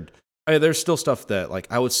considered, there's still stuff that like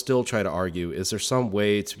I would still try to argue, is there some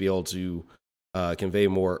way to be able to convey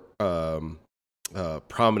more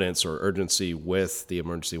prominence or urgency with the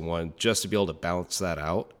emergency one, just to be able to balance that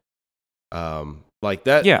out? Like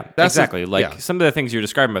that. Yeah, that's exactly. Some of the things you're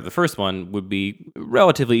describing about the first one would be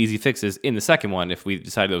relatively easy fixes in the second one if we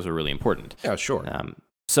decided those were really important. Yeah, sure.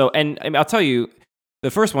 And I mean, I'll tell you,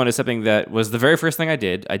 the first one is something that was the very first thing I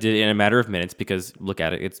did. I did it in a matter of minutes because look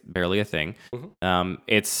at it, it's barely a thing.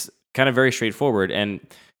 It's kind of very straightforward. And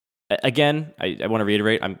again, I want to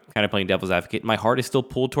reiterate, I'm kind of playing devil's advocate. My heart is still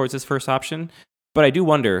pulled towards this first option, but I do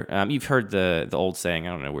wonder. You've heard the old saying.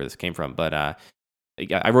 I don't know where this came from, but I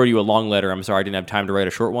wrote you a long letter. I'm sorry I didn't have time to write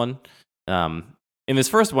a short one. In this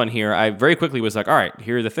first one here, I very quickly was like, all right,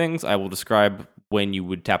 here are the things. I will describe when you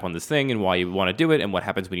would tap on this thing and why you want to do it and what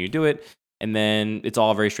happens when you do it. And then it's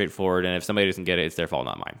all very straightforward. And if somebody doesn't get it, it's their fault,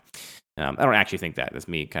 not mine. I don't actually think that. That's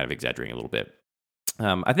me kind of exaggerating a little bit.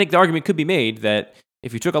 I think the argument could be made that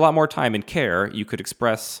if you took a lot more time and care, you could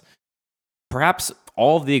express perhaps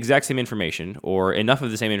all of the exact same information or enough of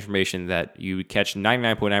the same information that you would catch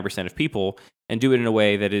 99.9% of people and do it in a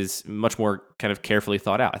way that is much more kind of carefully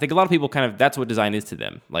thought out. I think a lot of people that's what design is to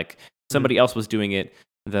them. Like somebody else was doing it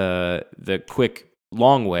the quick,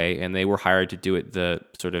 long way, and they were hired to do it the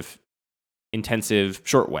sort of intensive,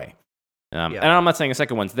 short way. And I'm not saying a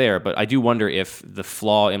second one's there, but I do wonder if the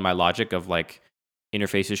flaw in my logic of like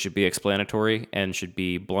interfaces should be explanatory and should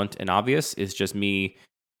be blunt and obvious is just me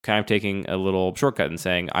kind of taking a little shortcut and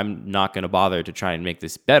saying, I'm not going to bother to try and make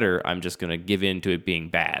this better. I'm just going to give in to it being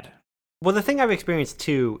bad. Well, the thing I've experienced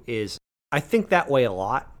too is I think that way a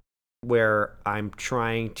lot, where I'm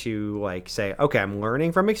trying to like say, okay, I'm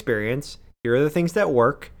learning from experience. Here are the things that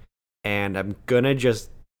work, and I'm gonna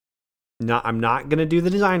I'm not gonna do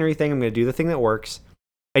the designery thing. I'm gonna do the thing that works.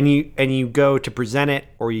 And you go to present it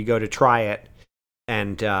or you go to try it,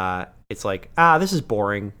 and it's like, this is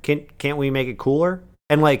boring. Can't we make it cooler?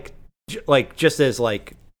 And like just as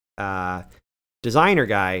like designer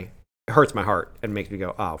guy, it hurts my heart and makes me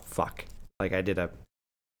go, oh fuck! Like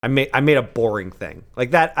I made a boring thing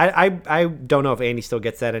like that. I don't know if Andy still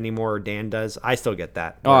gets that anymore or Dan does. I still get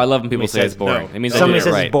that. Oh, I love when people say it's boring. No. It means somebody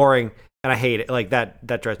says right. It's boring, and I hate it. Like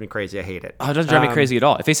that drives me crazy. I hate it. Oh, it doesn't drive me crazy at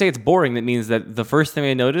all. If they say it's boring, that means that the first thing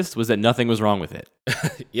I noticed was that nothing was wrong with it.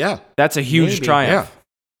 Yeah, that's a huge triumph. Yeah.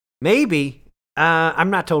 Maybe. I'm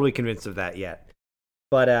not totally convinced of that yet.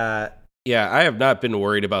 But yeah, I have not been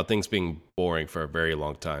worried about things being boring for a very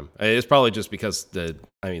long time. It's probably just because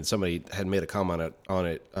somebody had made a comment on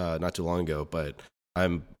it not too long ago, but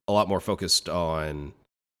I'm a lot more focused on,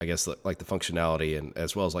 I guess, like the functionality and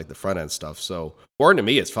as well as like the front end stuff. So boring to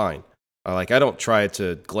me, it's fine. I don't try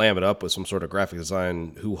to glam it up with some sort of graphic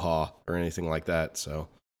design hoo-ha or anything like that. So,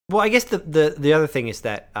 well, I guess the other thing is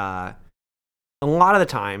that a lot of the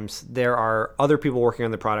times there are other people working on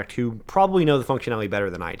the product who probably know the functionality better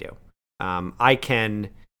than I do. I can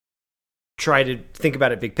try to think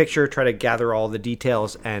about it big picture, try to gather all the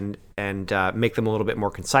details and make them a little bit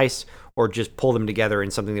more concise, or just pull them together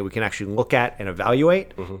in something that we can actually look at and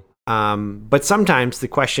evaluate. Mm-hmm. But sometimes the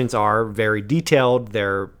questions are very detailed.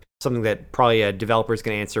 They're something that probably a developer is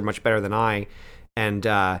going to answer much better than I. And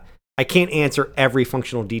I can't answer every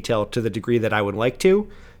functional detail to the degree that I would like to.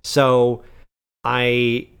 So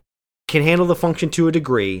I can handle the function to a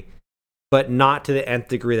degree, but not to the nth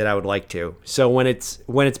degree that I would like to. So when it's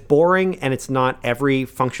boring and it's not every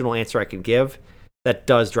functional answer I can give, that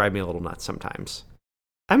does drive me a little nuts sometimes.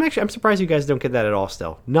 I'm surprised you guys don't get that at all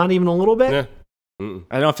still. Not even a little bit? Yeah.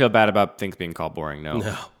 I don't feel bad about things being called boring, no.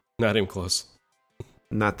 No, not even close.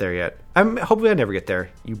 I'm not there yet. Hopefully I never get there,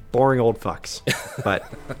 you boring old fucks. But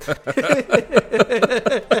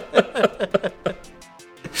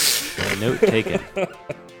note taken.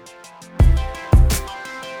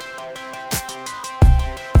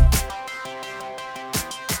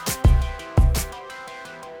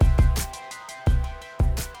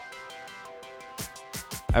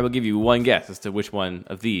 I will give you one guess as to which one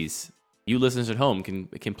of these you listeners at home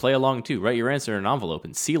can play along too. Write your answer in an envelope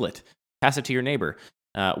and seal it. Pass it to your neighbor.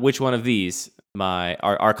 Which one of these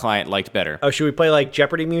our client liked better? Oh, should we play like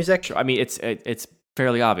Jeopardy music? I mean, it's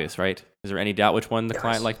fairly obvious, right? Is there any doubt which one the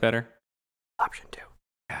client liked better? Option 2.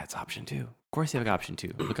 Yeah, it's option 2. Of course, you have option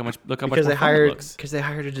 2. Look how much more fun it looks. Because they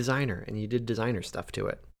hired a designer, and you did designer stuff to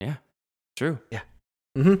it. Yeah, true. Yeah.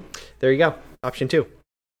 There you go. Option 2.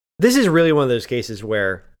 This is really one of those cases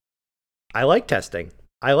where I like testing.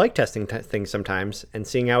 I like testing things sometimes and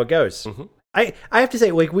seeing how it goes. Mm-hmm. I have to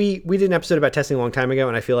say, like, we did an episode about testing a long time ago,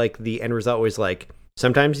 and I feel like the end result was like,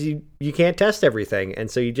 sometimes you can't test everything,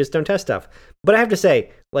 and so you just don't test stuff. But I have to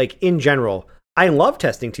say, like, in general, I love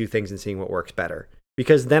testing 2 things and seeing what works better,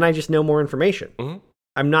 because then I just know more information. Mm-hmm.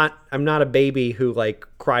 I'm not a baby who, like,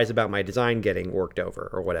 cries about my design getting worked over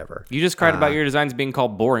or whatever. You just cried about your designs being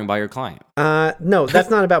called boring by your client. No, that's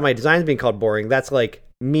not about my designs being called boring. That's like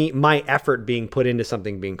my effort being put into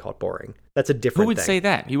something being called boring. That's a different thing. Who would say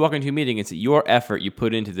that? You walk into a meeting and say, your effort you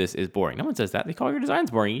put into this is boring. No one says that. They call your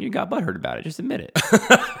designs boring. You got butthurt about it. Just admit it.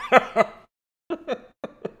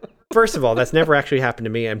 First of all, that's never actually happened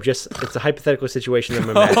to me. It's a hypothetical situation that I'm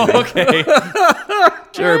imagining. Okay.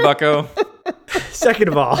 Sure, bucko. Second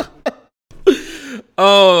of all.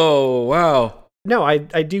 Oh, wow. No, I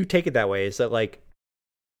do take it that way. Is that, like,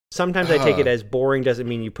 sometimes I take it as boring doesn't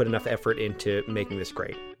mean you put enough effort into making this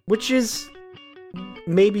great. Which is,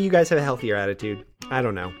 maybe you guys have a healthier attitude. I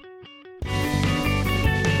don't know.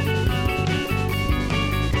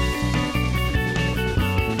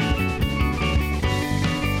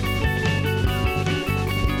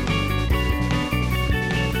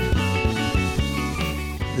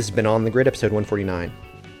 This has been On the Grid, episode 149.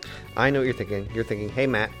 I know what you're thinking. You're thinking, hey,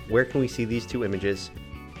 Matt, where can we see these 2 images?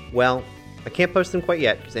 Well, I can't post them quite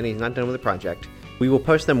yet because Andy's not done with the project. We will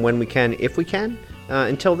post them when we can, if we can.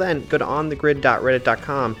 Until then, go to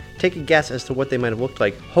onthegrid.reddit.com. Take a guess as to what they might have looked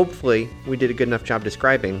like. Hopefully, we did a good enough job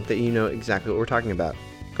describing that you know exactly what we're talking about.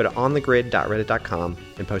 Go to onthegrid.reddit.com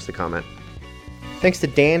and post a comment. Thanks to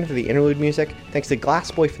Dan for the interlude music. Thanks to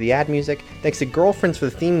Glassboy for the ad music. Thanks to Girlfriends for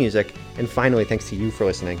the theme music. And finally, thanks to you for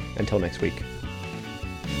listening. Until next week.